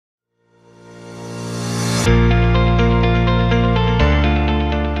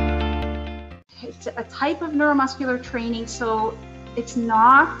a type of neuromuscular training, so it's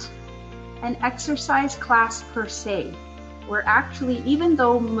not an exercise class per se. We're actually, even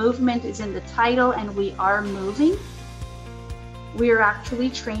though movement is in the title and we are moving, we are actually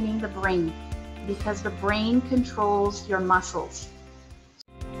training the brain, because the brain controls your muscles.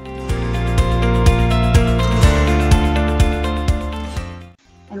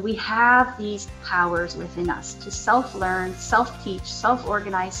 And we have these powers within us to self-learn, self-teach,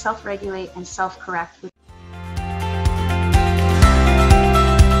 self-organize, self-regulate, and self-correct.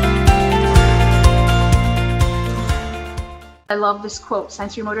 I love this quote: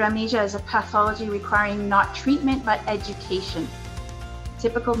 sensory-motor amnesia is a pathology requiring not treatment but education.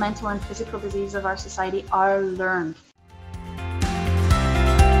 Typical mental and physical diseases of our society are learned.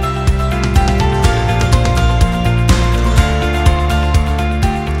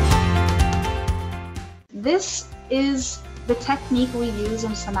 This is the technique we use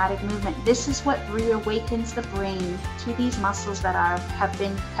in somatic movement. This is what reawakens the brain to these muscles that have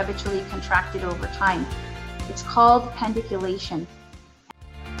been habitually contracted over time. It's called pendiculation.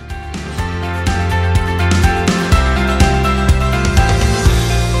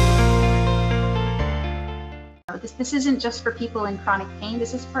 This isn't just for people in chronic pain.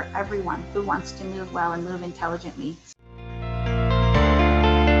 This is for everyone who wants to move well and move intelligently.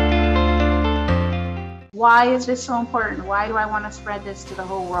 Why is this so important? Why do I want to spread this to the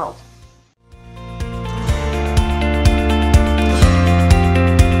whole world?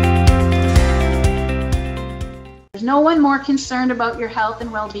 There's no one more concerned about your health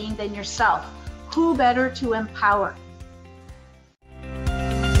and well-being than yourself. Who better to empower?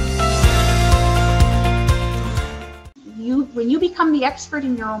 When you become the expert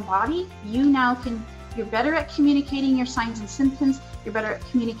in your own body, you're better at communicating your signs and symptoms, you're better at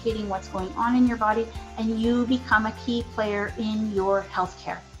communicating what's going on in your body, and you become a key player in your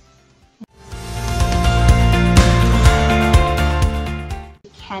healthcare. We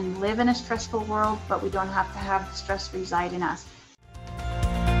can live in a stressful world, but we don't have to have the stress reside in us.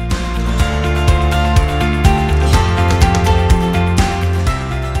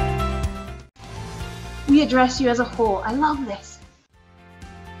 We address you as a whole. I love this.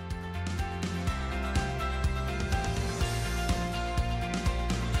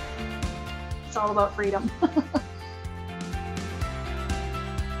 It's all about freedom.